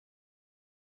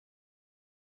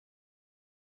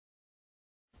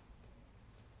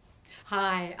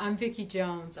Hi, I'm Vicki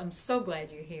Jones. I'm so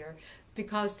glad you're here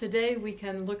because today we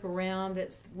can look around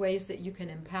at ways that you can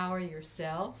empower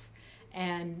yourself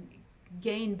and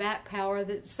gain back power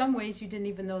that some ways you didn't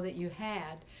even know that you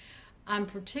had. I'm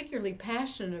particularly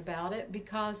passionate about it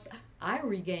because I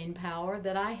regained power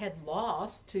that I had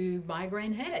lost to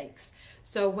migraine headaches.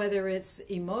 So whether it's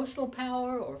emotional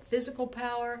power or physical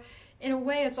power, in a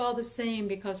way it's all the same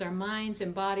because our minds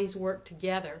and bodies work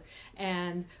together.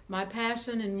 And my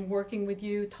passion in working with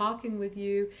you, talking with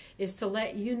you, is to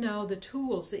let you know the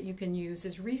tools that you can use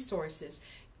as resources.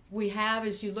 We have,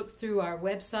 as you look through our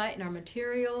website and our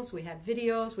materials, we have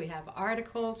videos, we have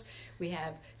articles, we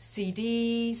have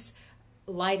CDs,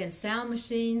 light and sound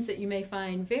machines that you may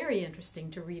find very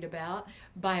interesting to read about,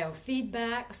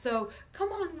 biofeedback. So come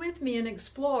on with me and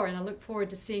explore, and I look forward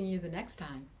to seeing you the next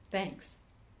time. Thanks.